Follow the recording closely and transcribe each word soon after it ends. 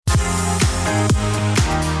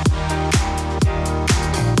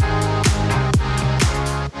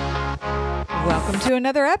to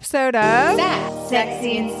another episode of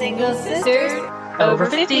Sexy and Single Sisters Over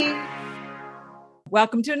 50.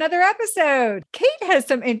 Welcome to another episode. Kate has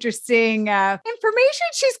some interesting information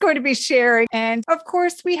she's going to be sharing. And of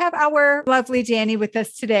course, we have our lovely Danny with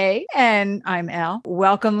us today. And I'm Elle.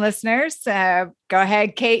 Welcome, listeners. Go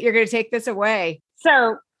ahead, Kate. You're going to take this away.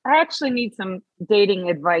 So I actually need some dating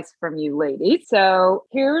advice from you ladies. So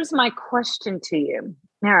here's my question to you.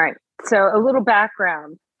 All right. So a little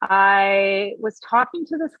background. I was talking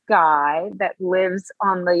to this guy that lives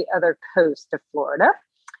on the other coast of Florida.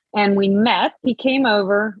 And we met. He came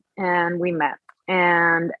over and we met.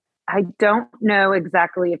 And I don't know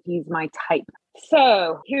exactly if he's my type.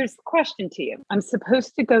 So here's the question to you. I'm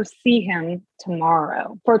supposed to go see him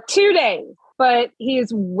tomorrow for 2 days, but he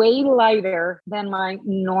is way lighter than my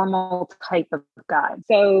normal type of guy.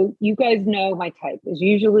 So you guys know my type is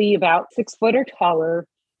usually about 6 foot or taller.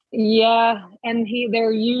 Yeah. And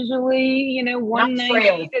they're usually,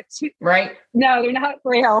 190 to 2. Right? No, they're not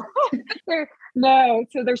frail. No,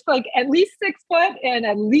 so there's like at least 6 foot and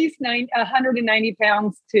at least 190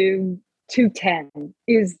 pounds to 210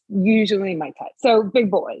 is usually my type. So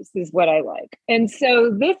big boys is what I like. And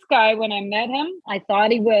so this guy, when I met him, I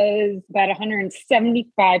thought he was about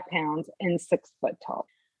 175 pounds and 6 foot tall.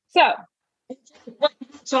 So What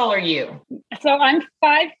tall are you? So I'm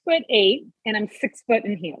 5'8" and I'm 6 foot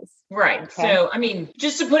in heels. Right. Okay. So,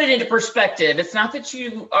 just to put it into perspective, it's not that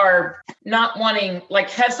you are not wanting,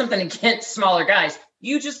 have something against smaller guys.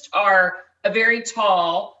 You just are a very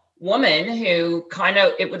tall woman who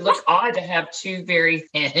it would look odd to have two very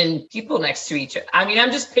thin people next to each other.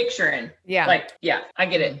 I'm just picturing. Yeah. I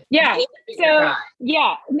get it. Yeah. So,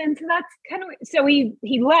 yeah. And then so that's kind of, so he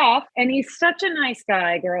left and he's such a nice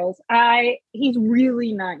guy, girls. He's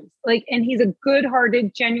really nice. And he's a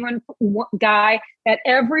good-hearted, genuine guy that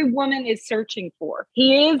every woman is searching for.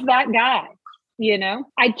 He is that guy.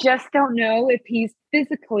 I just don't know if he's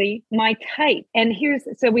physically my type. And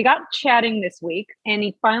so we got chatting this week and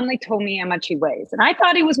he finally told me how much he weighs. And I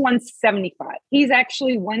thought he was 175. He's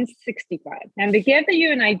actually 165. And to give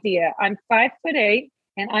you an idea, I'm 5'8"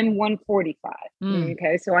 and I'm 145.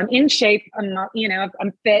 Okay. So I'm in shape. I'm not,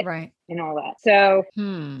 I'm fit. Right. And all that. So,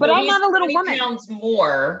 but I'm not a little 20 woman. pounds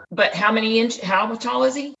more, but how tall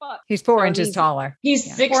is he? He's 4 inches taller.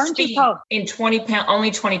 He's 6 feet and 20 pounds,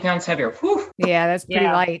 only 20 pounds heavier. Whew. Yeah, that's pretty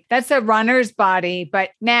light. That's a runner's body. But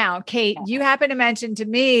now, Kate, you happen to mention to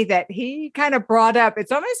me that he kind of brought up,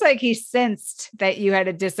 it's almost like he sensed that you had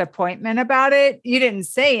a disappointment about it. You didn't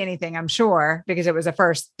say anything, I'm sure, because it was a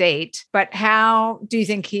first date. But how do you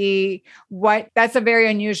think that's a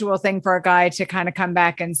very unusual thing for a guy to kind of come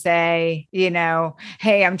back and say, hey, didn't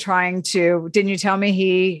you tell me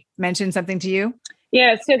he mentioned something to you?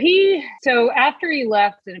 Yeah. So after he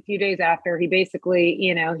left and a few days after, he basically,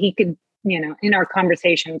 he could, in our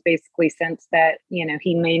conversations, basically sense that,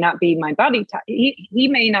 he may not be my body type. He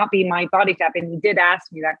may not be my body type. And he did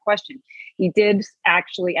ask me that question. He did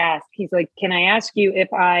actually ask, he's like, can I ask you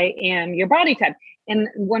if I am your body type? And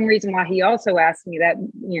one reason why he also asked me that,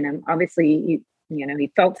 obviously, he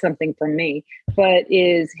felt something from me, but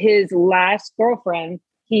is his last girlfriend,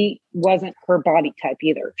 he wasn't her body type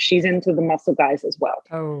either. She's into the muscle guys as well.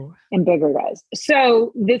 Oh, and bigger guys.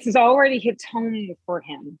 So this has already hit home for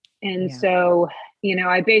him. And so,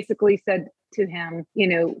 I basically said to him,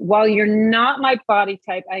 while you're not my body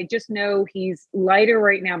type, I just know he's lighter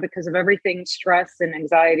right now because of everything, stress and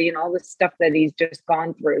anxiety and all this stuff that he's just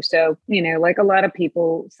gone through. So, like a lot of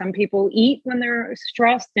people, some people eat when they're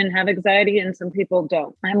stressed and have anxiety and some people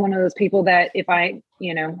don't. I'm one of those people that if I,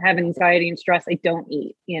 have anxiety and stress, I don't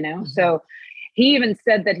eat, So he even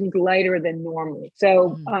said that he's lighter than normal.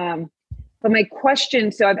 So, but my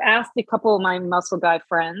question, so I've asked a couple of my muscle guy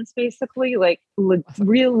friends, basically,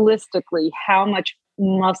 realistically, how much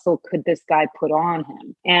muscle could this guy put on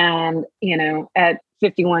him? And, at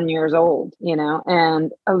 51 years old,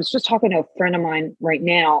 and I was just talking to a friend of mine right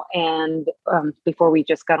now. And before we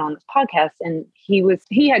just got on this podcast, and he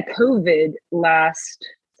had COVID last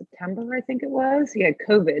September, I think it was. He had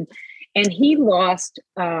COVID. And he lost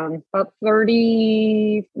about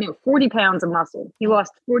 40 pounds of muscle. He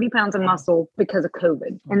lost 40 pounds of muscle because of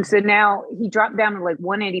COVID. And so now he dropped down to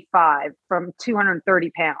 185 from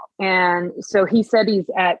 230 pounds. And so he said he's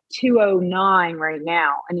at 209 right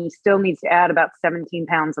now. And he still needs to add about 17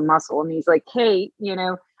 pounds of muscle. And he's like, hey,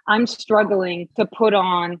 I'm struggling to put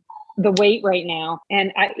on the weight right now.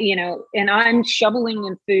 And I'm shoveling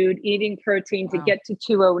in food, eating protein to get to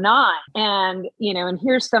 209. And, and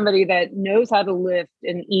here's somebody that knows how to lift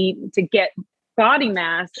and eat to get body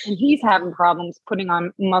mass, and he's having problems putting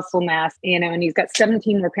on muscle mass, and he's got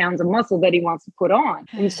 17 more pounds of muscle that he wants to put on.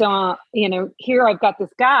 And so, here I've got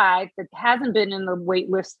this guy that hasn't been in the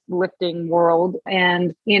weightlifting world.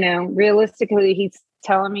 And, realistically, he's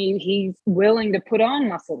telling me he's willing to put on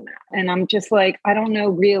muscle mass. And I'm just like, I don't know,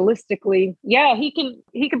 realistically. Yeah, he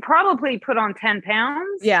can probably put on 10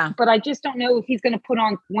 pounds. Yeah. But I just don't know if he's going to put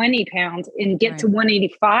on 20 pounds and get to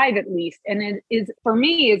 185 at least. And it is, for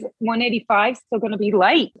me, is 185 still going to be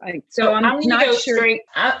light? So I'm not sure.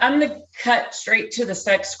 I'm going to cut straight to the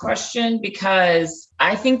sex question, because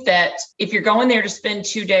I think that if you're going there to spend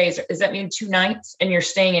 2 days, does that mean 2 nights, and you're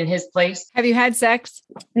staying in his place? Have you had sex?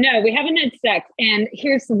 No, we haven't had sex. And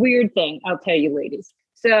here's the weird thing, I'll tell you, ladies.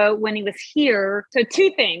 So when he was here, so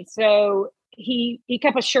 2 things. So he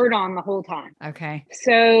kept a shirt on the whole time. Okay.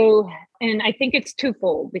 So, and I think it's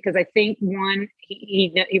twofold, because I think 1,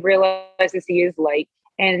 he realizes he is light.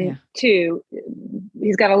 And 2,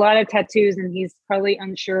 he's got a lot of tattoos, and he's probably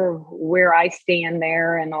unsure of where I stand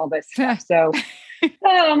there and all this stuff. So,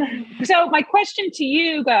 so my question to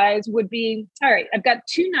you guys would be, all right, I've got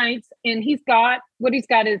 2 nights, and he's got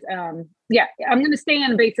I'm going to stay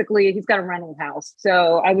in, basically, he's got a rental house.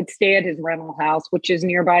 So I would stay at his rental house, which is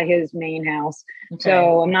nearby his main house. Okay.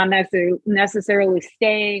 So I'm not necessarily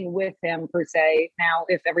staying with him per se. Now,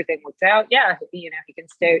 if everything works out, he can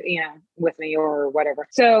stay, with me or whatever.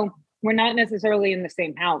 So we're not necessarily in the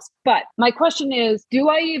same house. But my question is, do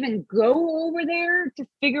I even go over there to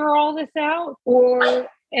figure all this out? Or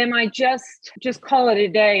am I just call it a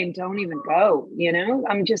day and don't even go?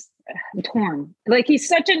 I'm torn. Like, he's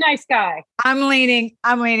such a nice guy. I'm leaning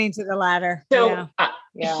to the latter. So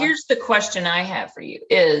here's the question I have for you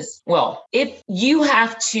is, well, if you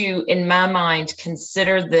have to, in my mind,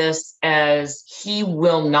 consider this as he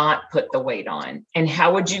will not put the weight on, and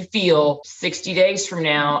how would you feel 60 days from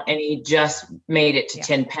now and he just made it to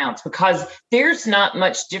 10 pounds? Because there's not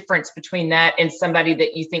much difference between that and somebody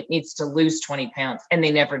that you think needs to lose 20 pounds and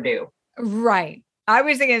they never do. Right. I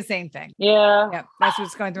was thinking the same thing. Yeah. Yep. That's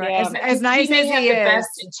what's going through. Yeah. As nice as he is. The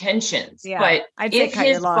best intentions. Yeah. But if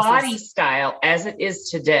his body style as it is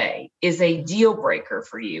today is a deal breaker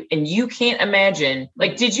for you, and you can't imagine,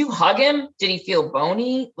 like, did you hug him? Did he feel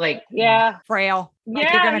bony? Like, frail.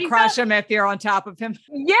 Like you're going to crush him if you're on top of him.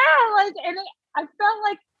 Yeah. And I felt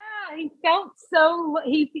like, he felt so,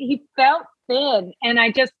 he felt thin. And I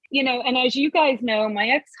just, and as you guys know, my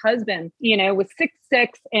ex-husband, was 6'6",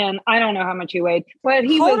 and I don't know how much he weighed, but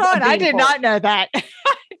he Hold on. I did not know that. I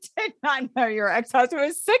did not know your ex-husband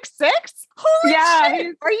was 6'6". Holy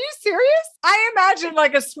shit. Are you serious? I imagine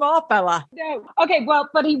like a small fella. No. Okay. Well,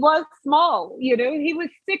 but he was small, he was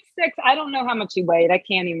 6'6". I don't know how much he weighed. I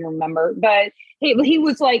can't even remember, but he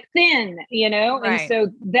was like thin, right. And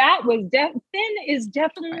so that was thin is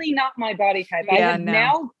definitely not my body type. I have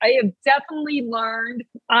definitely learned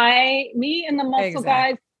me and the muscle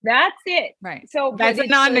guys, that's it. Right. So that's a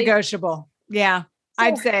non-negotiable. Yeah.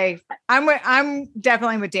 I'd say I'm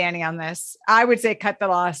definitely with Danny on this. I would say cut the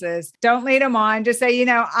losses. Don't lead them on. Just say,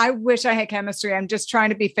 I wish I had chemistry. I'm just trying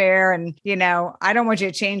to be fair. And, I don't want you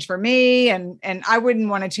to change for me. And I wouldn't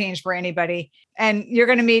want to change for anybody. And you're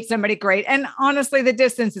going to meet somebody great. And honestly, the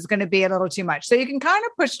distance is going to be a little too much. So you can kind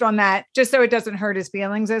of push it on that just so it doesn't hurt his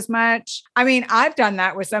feelings as much. I mean, I've done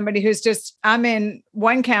that with somebody who's I'm in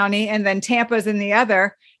one county and then Tampa's in the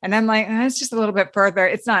other. And I'm like, it's just a little bit further.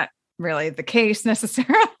 It's not really the case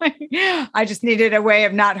necessarily. I just needed a way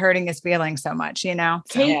of not hurting his feelings so much,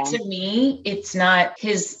 Kate, to me, it's not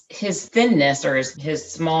his thinness or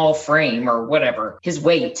his small frame or whatever. His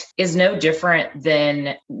weight is no different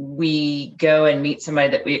than we go and meet somebody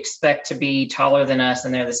that we expect to be taller than us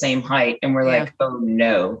and they're the same height. And we're like, oh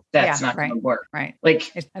no, that's not going to work. Right.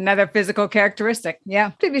 Like it's another physical characteristic.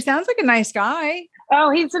 Yeah. He sounds like a nice guy. Oh,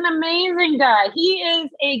 he's an amazing guy. He is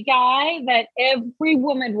a guy that every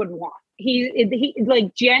woman would want. He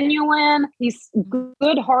like genuine. He's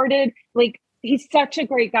good-hearted. Like he's such a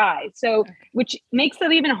great guy. So, which makes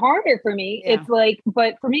it even harder for me. Yeah. It's like,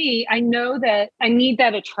 but for me, I know that I need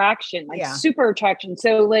that attraction, like super attraction.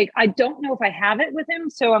 So like, I don't know if I have it with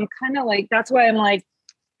him. So I'm kind of like, that's why I'm like,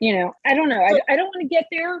 I don't know. I don't want to get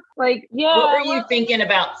there. Like, what were you thinking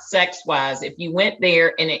about sex wise? If you went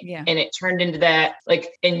there and it turned into that,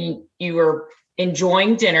 like, and you were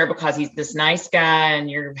enjoying dinner because he's this nice guy and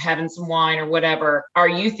you're having some wine or whatever, are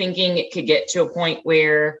you thinking it could get to a point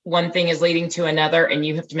where one thing is leading to another and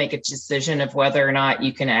you have to make a decision of whether or not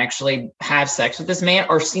you can actually have sex with this man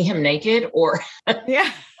or see him naked or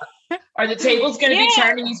Are the tables going to be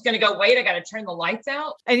turning? He's going to go, wait, I got to turn the lights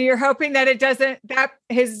out. And you're hoping that that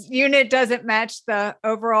his unit doesn't match the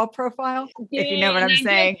overall profile, if you know what I'm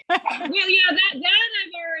saying. Well, yeah, that I've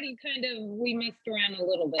already we messed around a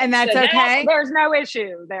little bit. And that's okay? There's no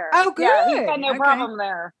issue there. Oh, good. Yeah, he's got no problem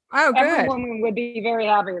there. Oh, good. Every woman would be very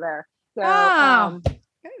happy there. So,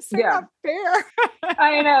 it's not fair.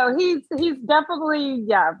 I know. He's definitely,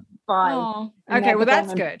 fine. Oh, okay. Well,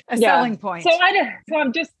 that's good. A selling point. So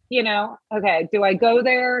I'm just, okay, do I go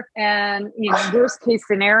there and, worst case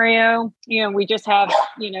scenario, we just have,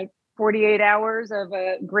 48 hours of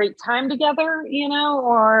a great time together,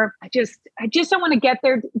 or I just don't want to get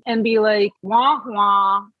there and be like, wah,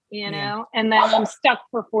 wah, and then I'm stuck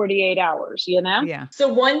for 48 hours, Yeah.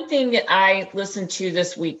 So one thing that I listened to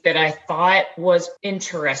this week that I thought was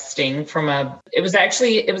interesting it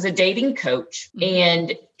was a dating coach,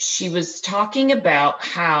 and she was talking about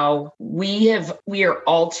how we are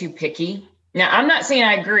all too picky. Now, I'm not saying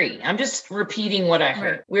I agree. I'm just repeating what I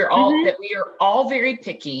heard. We are all very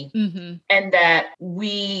picky, and that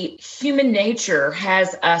human nature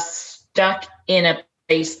has us stuck in a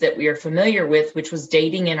place that we are familiar with, which was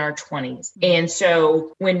dating in our 20s. And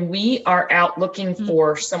so when we are out looking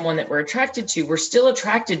for someone that we're attracted to, we're still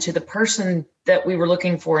attracted to the person that we were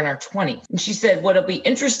looking for in our 20s. And she said, what'll be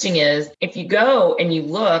interesting is if you go and you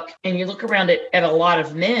look around at a lot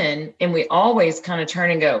of men, and we always kind of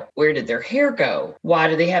turn and go, where did their hair go? Why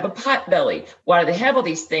do they have a pot belly? Why do they have all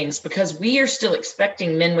these things? Because we are still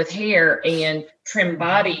expecting men with hair and trim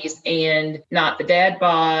bodies and not the dad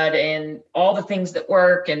bod and all the things that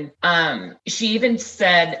work. And she even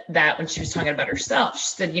said that when she was talking about herself, she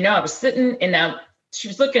said, I was sitting and now she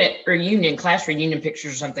was looking at class reunion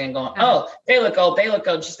pictures or something and going, oh, they look old.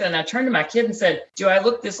 She said, and I turned to my kid and said, do I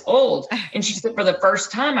look this old? And she said, for the first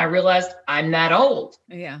time, I realized I'm that old.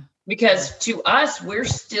 Yeah. Because to us, we're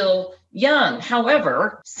still young.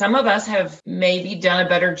 However, some of us have maybe done a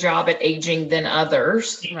better job at aging than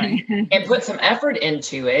others, right, and put some effort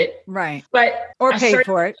into it. Right. Or paid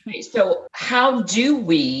for it. So how do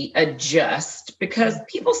we adjust? Because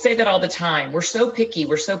people say that all the time. We're so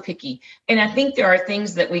picky. And I think there are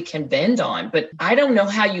things that we can bend on, but I don't know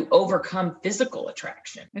how you overcome physical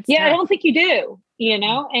attraction. I don't think you do.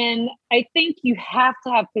 And I think you have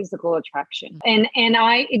to have physical attraction. And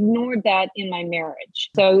I ignored that in my marriage.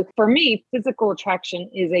 So for me, physical attraction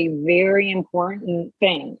is a very important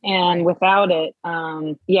thing. And without it,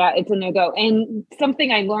 it's a no-go. And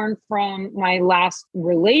something I learned from my last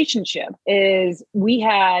relationship is we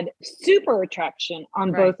had super attraction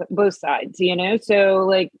on both sides, So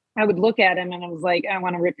like I would look at him and I was like, I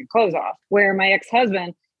want to rip your clothes off. Where my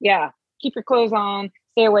ex-husband, keep your clothes on,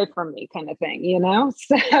 stay away from me kind of thing,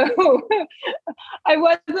 So I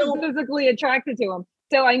wasn't physically attracted to him.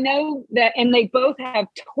 So I know that, and they both have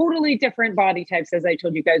totally different body types, as I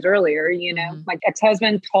told you guys earlier, my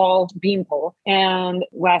ex-husband, tall beanpole, and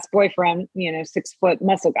last boyfriend, 6-foot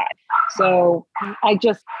muscle guy. So I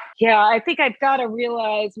think I've got to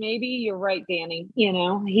realize maybe you're right, Danny.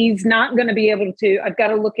 He's not going to be able to, I've got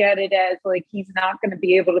to look at it as like, he's not going to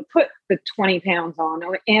be able to put the 20 pounds on.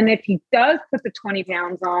 And if he does put the 20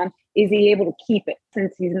 pounds on, is he able to keep it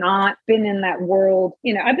since he's not been in that world?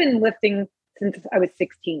 I've been lifting since I was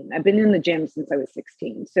 16. I've been in the gym since I was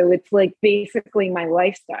 16. So it's like basically my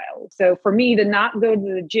lifestyle. So for me to not go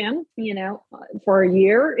to the gym, for a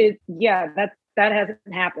year, that hasn't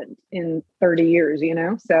happened in 30 years,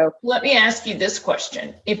 So let me ask you this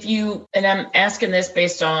question. And I'm asking this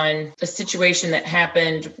based on a situation that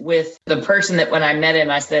happened with the person that when I met him,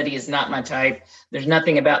 I said, he is not my type. There's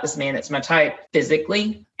nothing about this man that's my type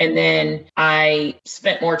physically. And then I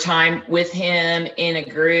spent more time with him in a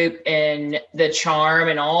group and the charm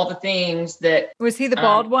and all the things that. Was he the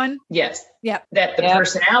bald one? Yes. Yeah. That the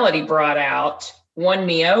personality brought out won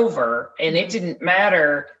me over. And it didn't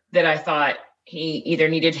matter that I thought he either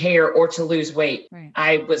needed hair or to lose weight. Right.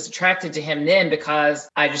 I was attracted to him then because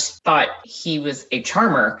I just thought he was a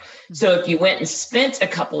charmer. Mm-hmm. So if you went and spent a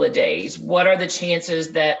couple of days, what are the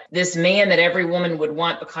chances that this man that every woman would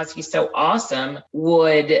want because he's so awesome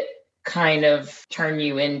would kind of turn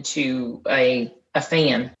you into a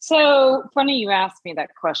fan? So funny you asked me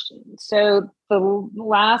that question. So the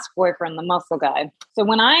last boyfriend, the muscle guy. So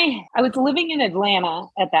when I was living in Atlanta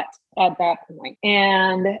at that point,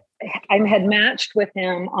 and I had matched with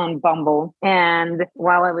him on Bumble, and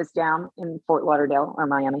while I was down in Fort Lauderdale or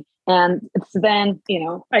Miami. And so then,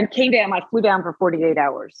 I flew down for 48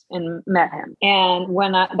 hours and met him. And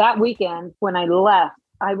when that weekend, when I left,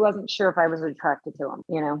 I wasn't sure if I was attracted to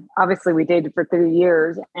him. Obviously we dated for 3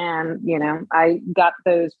 years and, I got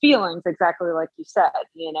those feelings exactly like you said,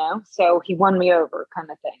 so he won me over kind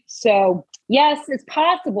of thing. So yes, it's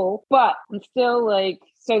possible, but I'm still like,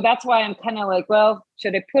 so that's why I'm kind of like, well,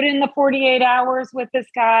 should I put in the 48 hours with this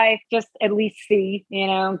guy? Just at least see,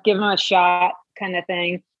 give him a shot kind of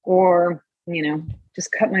thing. Or,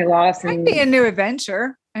 just cut my loss. Might be a new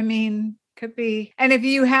adventure. I mean, could be. And if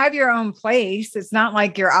you have your own place, it's not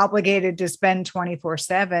like you're obligated to spend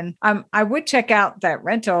 24/7. I would check out that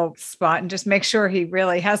rental spot and just make sure he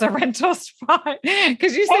really has a rental spot.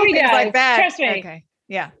 Because you see things like that. Trust me. Okay.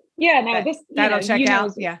 Yeah. Yeah, no, that'll check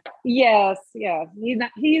out. Yeah. Yes.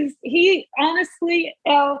 He honestly,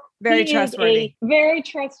 Elle, very trustworthy. Very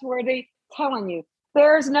trustworthy. Telling you,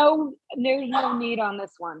 there's no need on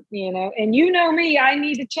this one, and me, I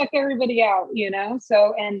need to check everybody out,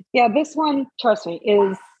 so, and yeah, this one, trust me,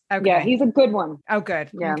 is, okay. Yeah, he's a good one. Oh, good.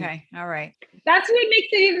 Yeah. Okay. All right. That's what makes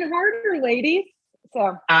it even harder, ladies.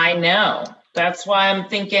 So I know. That's why I'm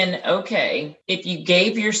thinking, okay, if you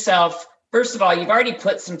gave yourself, first of all, you've already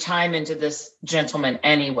put some time into this gentleman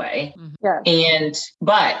anyway. Yeah.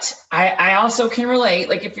 But I also can relate.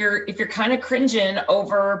 Like if you're kind of cringing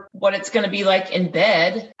over what it's going to be like in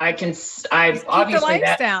bed, obviously the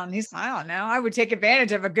lights down. I don't know. I would take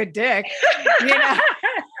advantage of a good dick.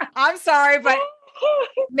 I'm sorry, but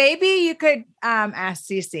maybe you could ask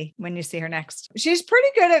Cece when you see her next. She's pretty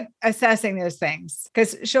good at assessing those things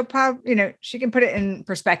because she'll probably, she can put it in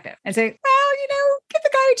perspective and say, well, give the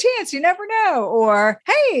guy a chance. You never know. Or,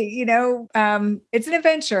 hey, it's an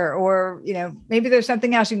adventure, or, maybe there's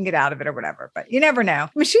something else you can get out of it or whatever, but you never know. I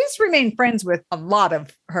mean, she's remained friends with a lot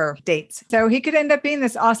of her dates. So he could end up being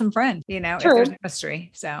this awesome friend, if there's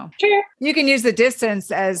chemistry. So you can use the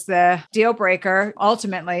distance as the deal breaker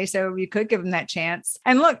ultimately. So you could give him that chance.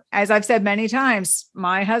 And look, as I've said many times,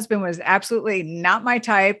 my husband was absolutely not my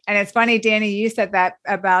type. And it's funny, Danny, you said that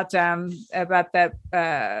about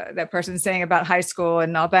that person saying about high school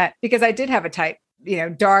and all that, because I did have a type,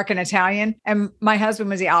 dark and Italian, and my husband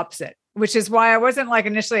was the opposite, which is why I wasn't like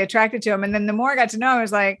initially attracted to him. And then the more I got to know, I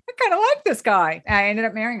was like, I kind of like this guy. I ended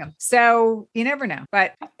up marrying him. So you never know,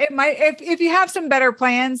 but it might, if you have some better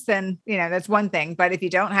plans, then, that's one thing. But if you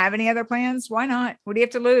don't have any other plans, why not? What do you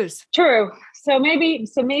have to lose? True. So maybe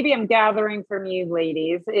I'm gathering from you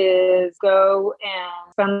ladies is go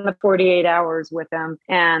and spend the 48 hours with them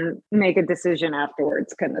and make a decision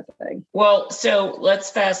afterwards kind of thing. Well, so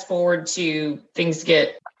let's fast forward to things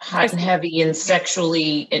get hot and heavy and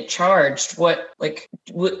sexually charged.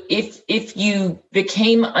 If you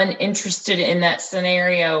became uninterested in that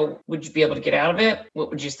scenario, would you be able to get out of it?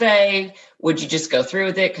 What would you say? Would you just go through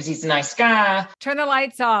with it because he's a nice guy? Turn the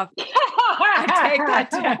lights off. I take that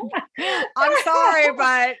too. I'm sorry,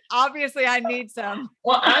 but obviously I need some.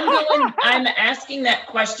 Well, I'm asking that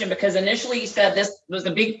question because initially you said this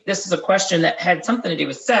is a question that had something to do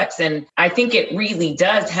with sex. And I think it really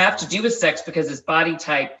does have to do with sex because his body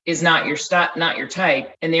type is not your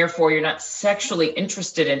type. And therefore you're not sexually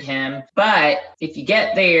interested in him. But if you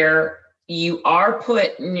get there, you are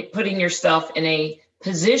putting yourself in a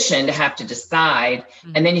position to have to decide,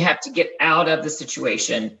 and then you have to get out of the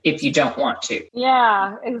situation if you don't want to.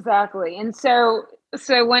 Yeah, exactly. And so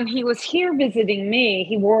when he was here visiting me,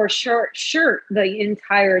 he wore a short shirt the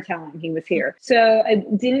entire time he was here. So I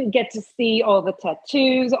didn't get to see all the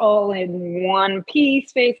tattoos all in one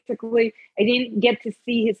piece, basically. I didn't get to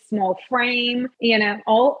see his small frame,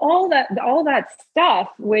 all that stuff,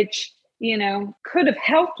 which, could have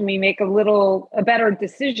helped me make a better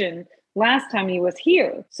decision last time he was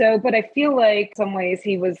here. So, but I feel like some ways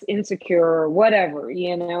he was insecure or whatever,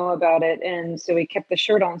 about it. And so he kept the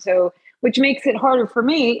shirt on. So, which makes it harder for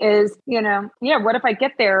me is, what if I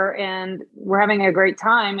get there and we're having a great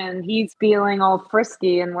time and he's feeling all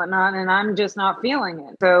frisky and whatnot, and I'm just not feeling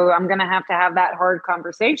it. So I'm going to have that hard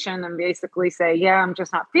conversation and basically say, yeah, I'm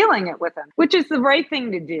just not feeling it with him, which is the right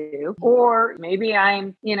thing to do. Or maybe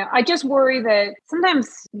I just worry that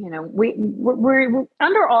sometimes, we're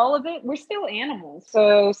under all of it, we're still animals.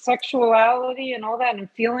 So sexuality and all that and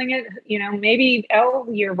feeling it, maybe, Elle,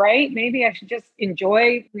 you're right. Maybe I should just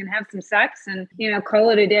enjoy and have some sex and, call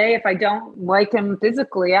it a day if I don't like him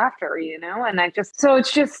physically after, and so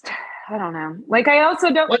it's just, I don't know. Like, I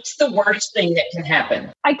also don't. What's the worst thing that can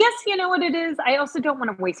happen? I guess you know what it is. I also don't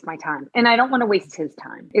want to waste my time, and I don't want to waste his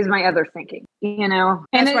time. Is my other thinking. You know,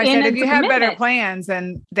 That's and why I said if it's you a have better commitment. plans,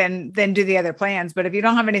 then do the other plans. But if you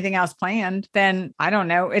don't have anything else planned, then I don't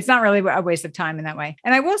know. It's not really a waste of time in that way.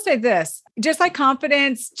 And I will say this, just like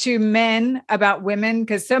confidence to men about women,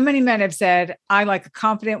 because so many men have said, I like a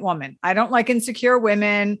confident woman. I don't like insecure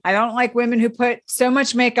women. I don't like women who put so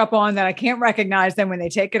much makeup on that I can't recognize them when they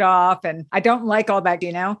take it off. And I don't like all that,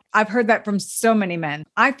 you know, I've heard that from so many men.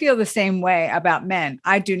 I feel the same way about men.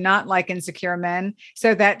 I do not like insecure men.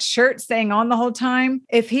 So that shirt staying on the whole time,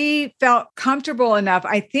 if he felt comfortable enough,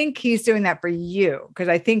 I think he's doing that for you because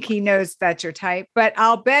I think he knows that's your type. But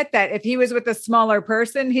I'll bet that if he was with a smaller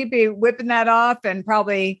person, he'd be whipping that off and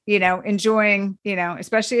probably, you know, enjoying, you know,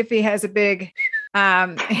 especially if he has a big,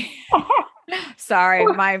 sorry,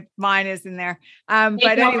 mine is in there. But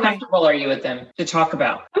How anyway, comfortable are you with them to talk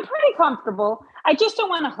about? I'm pretty comfortable. I just don't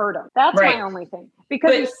want to hurt him. That's Right. my only thing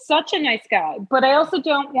because he's such a nice guy. But I also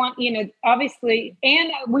don't want, you know, obviously,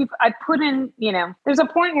 and I put in, you know, there's a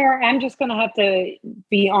point where I'm just going to have to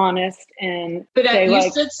be honest and But say, you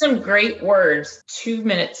like, said some great words 2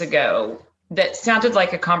 minutes ago that sounded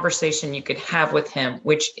like a conversation you could have with him,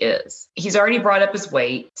 which is he's already brought up his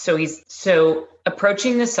weight. So he's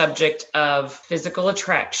approaching the subject of physical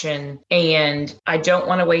attraction. And I don't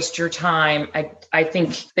want to waste your time. I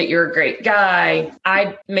think that you're a great guy.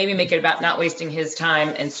 I'd maybe make it about not wasting his time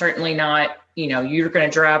and certainly not, you know, you're going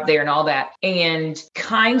to drive there and all that. And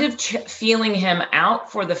kind of feeling him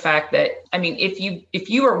out for the fact that, I mean, if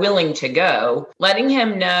you are willing to go, letting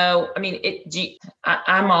him know, I mean,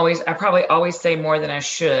 I probably always say more than I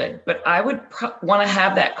should, but I would want to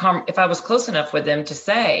have that if I was close enough with them to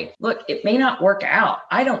say, look, it may not work out.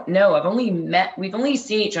 I don't know. We've only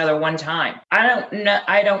seen each other one time.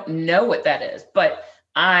 I don't know what that is, but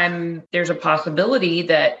there's a possibility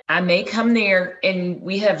that I may come there and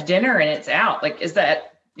we have dinner and it's out. Like,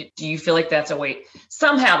 do you feel like that's a way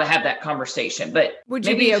somehow to have that conversation? But would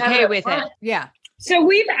you be okay with it? Yeah. So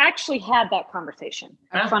we've actually had that conversation,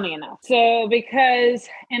 funny enough. So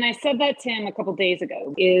and I said that to him a couple of days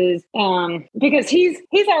ago, is because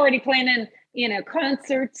he's already planning, you know,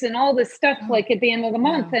 concerts and all this stuff like at the end of the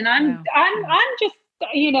month. And I'm just,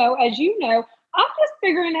 you know, as you know, I'm just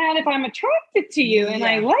figuring out if I'm attracted to you and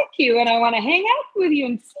I like you and I want to hang out with you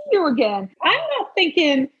and see you again. I'm not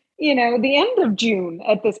thinking, you know, the end of June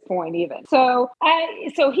at this point even. So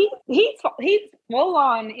he's full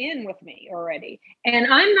on in with me already. And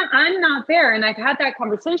I'm not there. And I've had that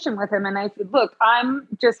conversation with him and I said, look, I'm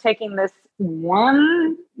just taking this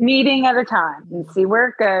one meeting at a time and see where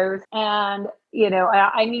it goes. And you know,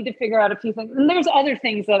 I need to figure out a few things. And there's other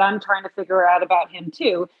things that I'm trying to figure out about him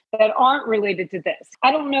too, that aren't related to this.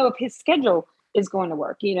 I don't know if his schedule is going to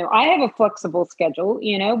work. You know, I have a flexible schedule,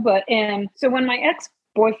 you know, but, so when my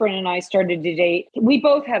ex-boyfriend and I started to date, we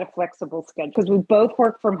both had a flexible schedule because we both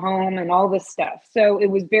work from home and all this stuff. So it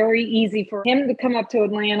was very easy for him to come up to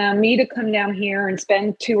Atlanta, me to come down here and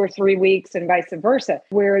spend 2 or 3 weeks and vice versa,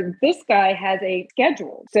 where this guy has a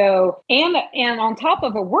schedule. So, and on top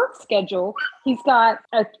of a work schedule, he's got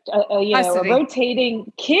a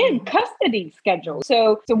rotating kid custody schedule.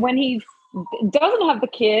 So when he's doesn't have the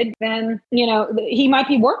kid, then, you know, he might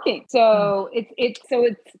be working. So it's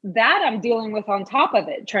that I'm dealing with on top of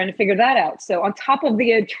it, trying to figure that out. So on top of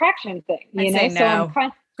the attraction thing, you know, so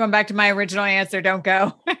I'm going back to my original answer, don't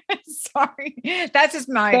go. Sorry. That's just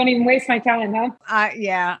don't even waste my time, huh?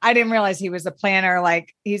 Yeah. I didn't realize he was a planner.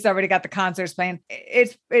 Like he's already got the concerts planned.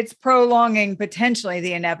 It's prolonging potentially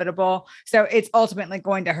the inevitable. So it's ultimately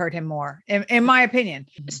going to hurt him more, in my opinion.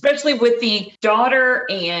 Especially with the daughter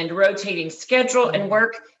and rotating schedule and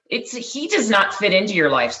work. He does not fit into your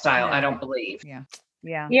lifestyle, I don't believe.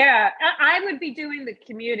 Yeah. I would be doing the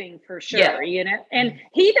commuting for sure, you know, and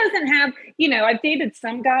he doesn't have, you know, I've dated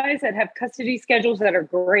some guys that have custody schedules that are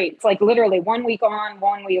great. It's like literally 1 week on,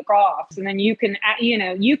 1 week off. And then you can, you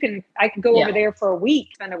know, I could go over there for a week,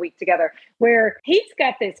 spend a week together, where he's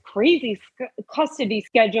got this crazy custody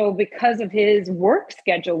schedule because of his work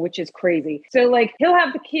schedule, which is crazy. So like he'll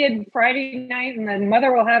have the kid Friday night and the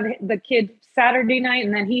mother will have the kid Saturday night,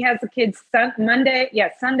 and then he has the kids Sunday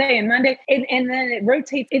and Monday, and then it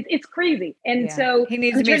rotates. It's crazy, and so he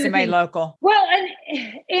needs to be somebody local. Well,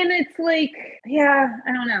 and it's like,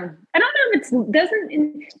 I don't know if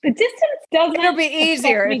the distance doesn't. It'll be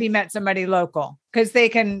easier if he met somebody local because they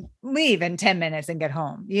can leave in 10 minutes and get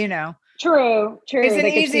home. You know. True. It's an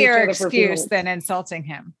easier excuse than insulting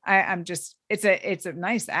him. It's a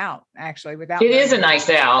nice out actually. It is a nice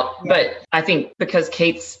out, but I think because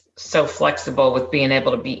Kate's so flexible with being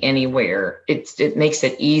able to be anywhere. It makes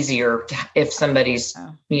it easier if somebody's,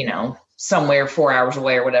 somewhere 4 hours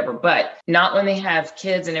away or whatever, but not when they have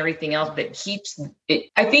kids and everything else that keeps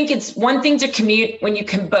it. I think it's one thing to commute when you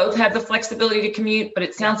can both have the flexibility to commute, but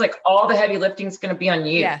it sounds like all the heavy lifting is going to be on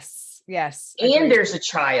you. Yes. And agreed. there's a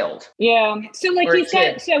child. Yeah. So like he's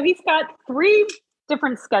got 3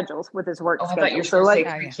 different schedules with his work schedule. I thought you were supposed to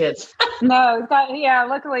say 3 kids. No,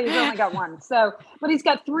 luckily he's only got 1. So, but he's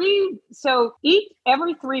got 3. So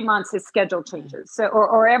every 3 months his schedule changes. So,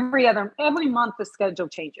 or every month the schedule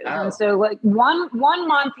changes. Oh. And so like one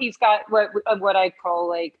month he's got what I call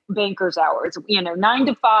like banker's hours, 9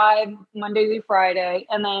 to 5, Monday through Friday.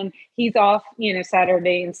 And then he's off,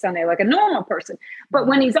 Saturday and Sunday, like a normal person. But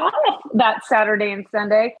when he's off that Saturday and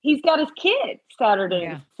Sunday, he's got his kids Saturday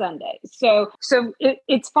and Sunday. So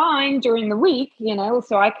it's fine during the week,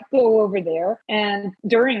 so I could go over there and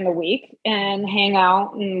during the week and hang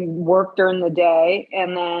out and work during the day.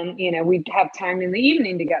 And then, we'd have time in the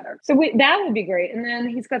evening together. So that would be great. And then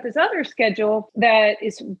he's got this other schedule that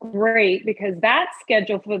is great because that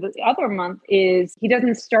schedule for the other month is he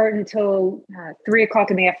doesn't start until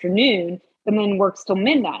 3:00 in the afternoon, and then works till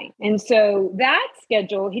midnight. And so that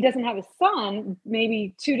schedule, he doesn't have a son,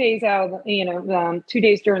 maybe 2 days out of, 2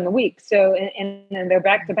 days during the week. So, and then they're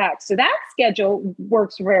back to back. So that schedule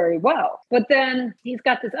works very well. But then he's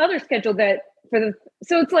got this other schedule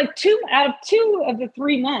so it's like 2 out of 2 of the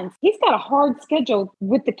 3 months, he's got a hard schedule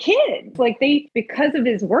with the kids, because of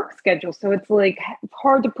his work schedule. So it's like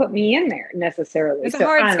hard to put me in there necessarily. It's a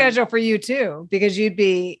hard schedule for you too, because you'd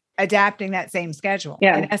be adapting that same schedule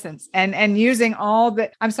in essence and using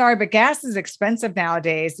I'm sorry, but gas is expensive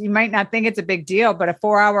nowadays. You might not think it's a big deal, but a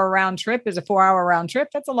 4-hour round trip is a 4-hour round trip.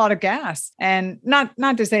 That's a lot of gas. And not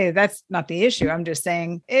to say that's not the issue. I'm just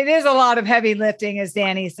saying it is a lot of heavy lifting, as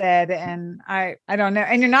Danny said. And I don't know.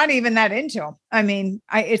 And you're not even that into him. I mean,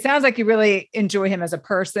 it sounds like you really enjoy him as a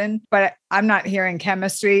person, but I'm not hearing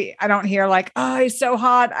chemistry. I don't hear like, oh, he's so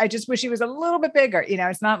hot. I just wish he was a little bit bigger.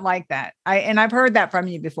 It's not like that. I've heard that from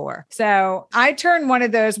you before. So I turned one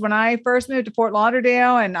of those when I first moved to Fort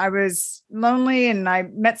Lauderdale and I was lonely and I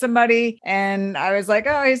met somebody and I was like,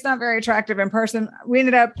 oh, he's not very attractive in person. We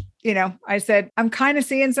ended up, I said, I'm kind of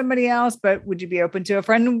seeing somebody else, but would you be open to a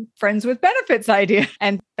friends with benefits idea?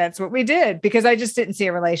 And that's what we did because I just didn't see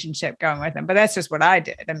a relationship going with him. But that's just what I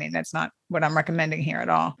did. I mean, that's not what I'm recommending here at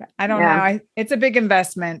all. I don't know. It's a big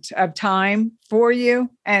investment of time for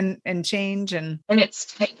you and change. And it's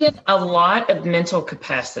taken a lot of mental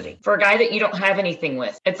capacity for a guy that you don't have anything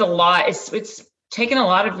with. It's a lot. It's taken a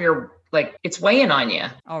lot of your, it's weighing on you.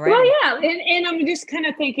 All right. Well, yeah. And I'm just kind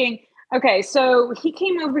of thinking, okay, so he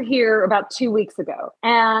came over here about 2 weeks ago,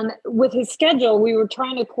 and with his schedule, we were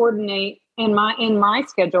trying to coordinate in my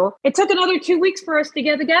schedule. It took another 2 weeks for us to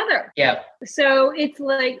get together. Yeah. So it's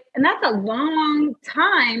like, and that's a long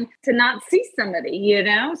time to not see somebody,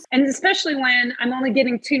 and especially when I'm only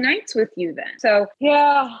getting 2 nights with you then. So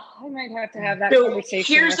yeah, I might have to have that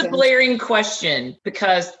conversation. Here's a blaring question,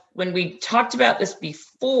 because when we talked about this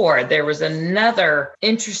before, there was another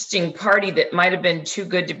interesting party that might have been too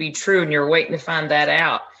good to be true, and you're waiting to find that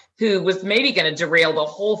out, who was maybe going to derail the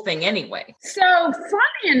whole thing anyway. So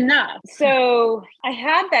funny enough, so I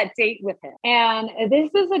had that date with him. And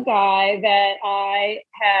this is a guy that I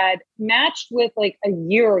had matched with like a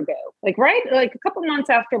year ago, like a couple months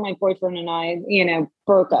after my boyfriend and I,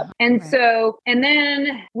 broke up. And so, and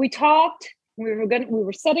then we talked. We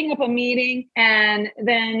were setting up a meeting, and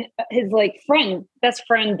then his best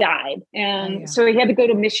friend died. And so he had to go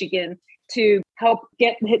to Michigan to help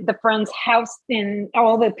get the friend's house and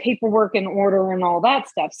all the paperwork in order and all that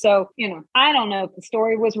stuff. So, I don't know if the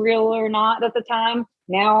story was real or not at the time.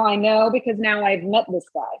 Now I know, because now I've met this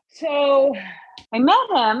guy. So I met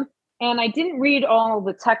him, and I didn't read all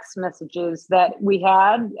the text messages that we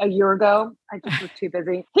had a year ago. I just was too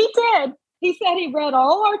busy. He did. He said he read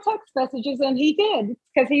all our text messages, and he did,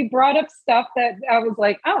 because he brought up stuff that I was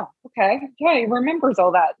like, oh, okay. Yeah, he remembers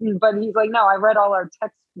all that. But he's like, no, I read all our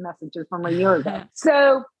text messages from a year ago.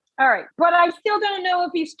 So, all right. But I still don't know if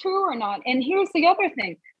he's true or not. And here's the other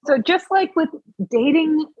thing. So just like with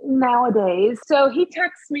dating nowadays, so he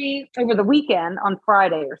texts me over the weekend on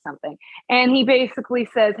Friday or something, and he basically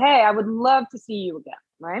says, hey, I would love to see you again.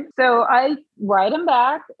 Right. So I write him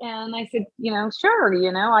back and I said,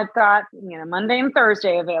 sure, I've got, Monday and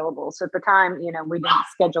Thursday available. So at the time, we didn't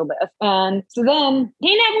schedule this. And so then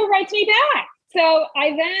he never writes me back. So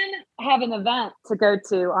I then have an event to go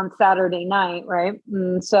to on Saturday night, right?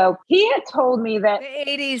 And so he had told me that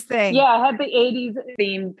the 80s thing. Yeah, I had the 80s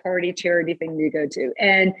themed party charity thing to go to.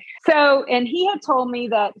 And he had told me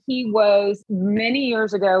that he was many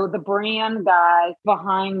years ago the brand guy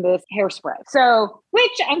behind this hairspray. So,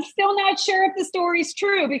 which I'm still not sure if the story's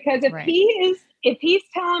true, because if he's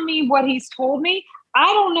telling me what he's told me, I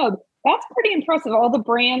don't know. That's pretty impressive. All the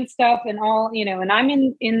brand stuff and all, and I'm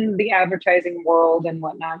in the advertising world and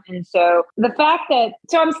whatnot. And so the fact that,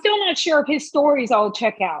 I'm still not sure if his stories all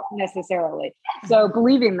check out necessarily. So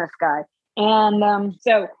believing this guy. And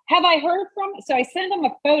so have I heard from, so I sent him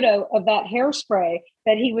a photo of that hairspray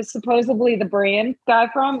that he was supposedly the brand guy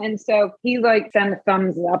from. And so he sent a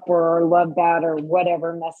thumbs up or love that or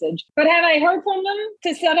whatever message. But have I heard from him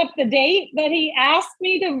to set up the date that he asked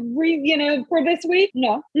me to for this week?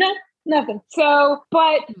 No. Nothing. So,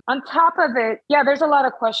 but on top of it, there's a lot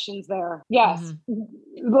of questions there. Yes.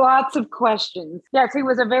 Lots of questions. Yes, he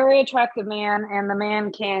was a very attractive man, and the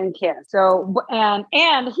man can kiss. So, and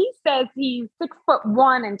he says he's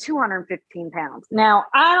 6'1" and 215 pounds. Now,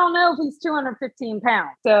 I don't know if he's 215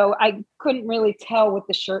 pounds. So I couldn't really tell with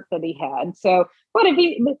the shirt that he had. So, but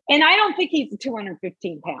and I don't think he's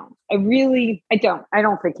 215 pounds. I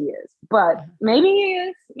don't think he is, but maybe he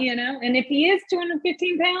is, and if he is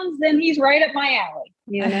 215 pounds, then he's right up my alley,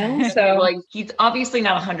 so he's obviously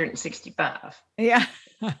not 165. Yeah.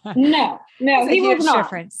 No, he was not.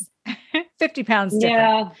 Difference. 50 pounds different.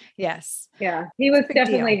 Yeah. Yes. Yeah. He was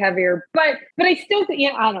definitely heavier, but I still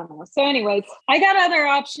think, I don't know. So anyways, I got other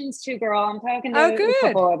options too, girl. I'm talking to a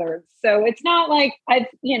couple others. So it's not like and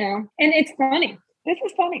it's funny. This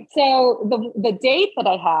is funny. So the date that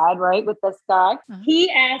I had, right, with this guy,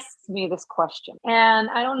 he asked me this question. And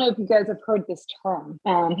I don't know if you guys have heard this term.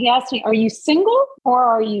 He asked me, are you single or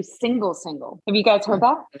are you single? Have you guys heard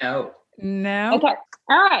that? No. Okay.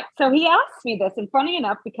 All right. So he asked me this, and funny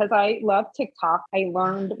enough, because I love TikTok, I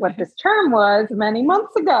learned what this term was many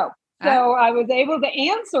months ago. So I was able to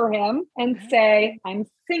answer him and say, I'm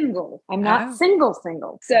single. I'm not single.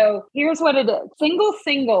 So here's what it is. Single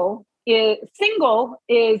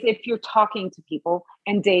is if you're talking to people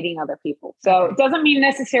and dating other people. So it doesn't mean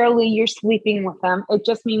necessarily you're sleeping with them. It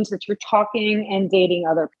just means that you're talking and dating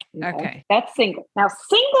other people. Okay. That's single. Now,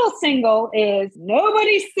 single is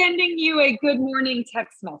nobody's sending you a good morning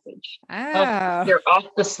text message. Oh. You're off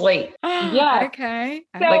the slate. Yeah. Okay.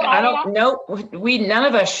 So I don't know. None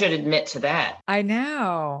of us should admit to that. I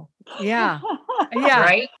know. Yeah. Yeah.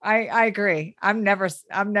 Right. I agree. I'm never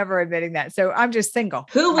admitting that. So I'm just single.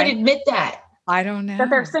 Who would admit that? I don't know. That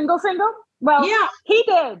they're single? Well, yeah, he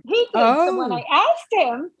did. So when I asked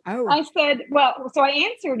him, I said, so I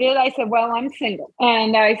answered it. I said, well, I'm single.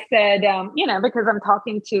 And I said, because I'm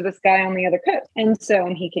talking to this guy on the other coast. And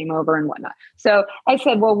he came over and whatnot. So I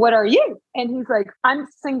said, well, what are you? And he's like, I'm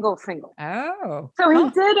single. Oh. So he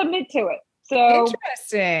did admit to it. So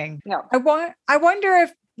interesting. No. I wonder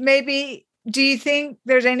if maybe, do you think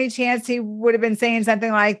there's any chance he would have been saying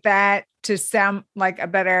something like that to sound like a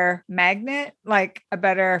better magnet,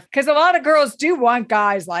 because a lot of girls do want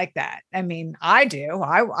guys like that. I mean, I do.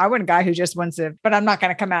 I want a guy who just wants to, but I'm not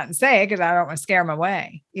going to come out and say it because I don't want to scare him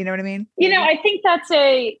away. You know what I mean? I think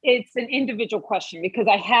it's an individual question, because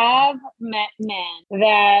I have met men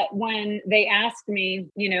that when they ask me,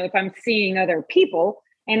 if I'm seeing other people,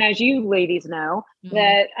 and as you ladies know,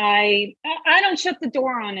 that I don't shut the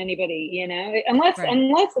door on anybody, unless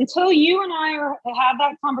until you and I have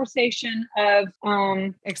that conversation of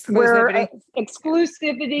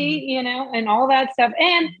exclusivity, and all that stuff.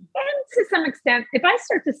 And to some extent, if I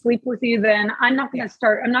start to sleep with you, then I'm not going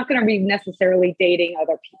to be necessarily dating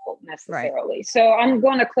other people necessarily. Right. So I'm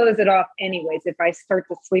going to close it off anyways if I start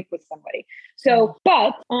to sleep with somebody. So,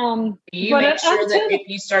 but you make sure that if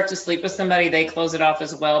you start to sleep with somebody, they close it off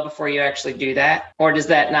as well before you actually do that? Or does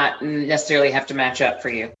that not necessarily have to match up for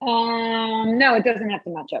you? No, it doesn't have to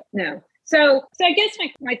match up. No. So I guess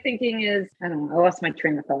my thinking is, I don't know, I lost my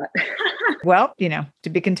train of thought. Well, to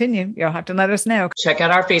be continued. You'll have to let us know. Check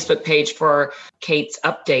out our Facebook page for Kate's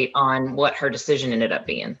update on what her decision ended up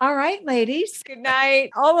being. All right, ladies. Good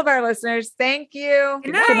night. All of our listeners. Thank you.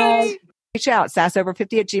 Good night. Reach out,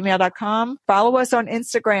 sassover50@gmail.com. Follow us on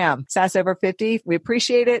Instagram, sassover50. We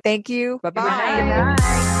appreciate it. Thank you. Bye-bye. Good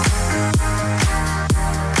night.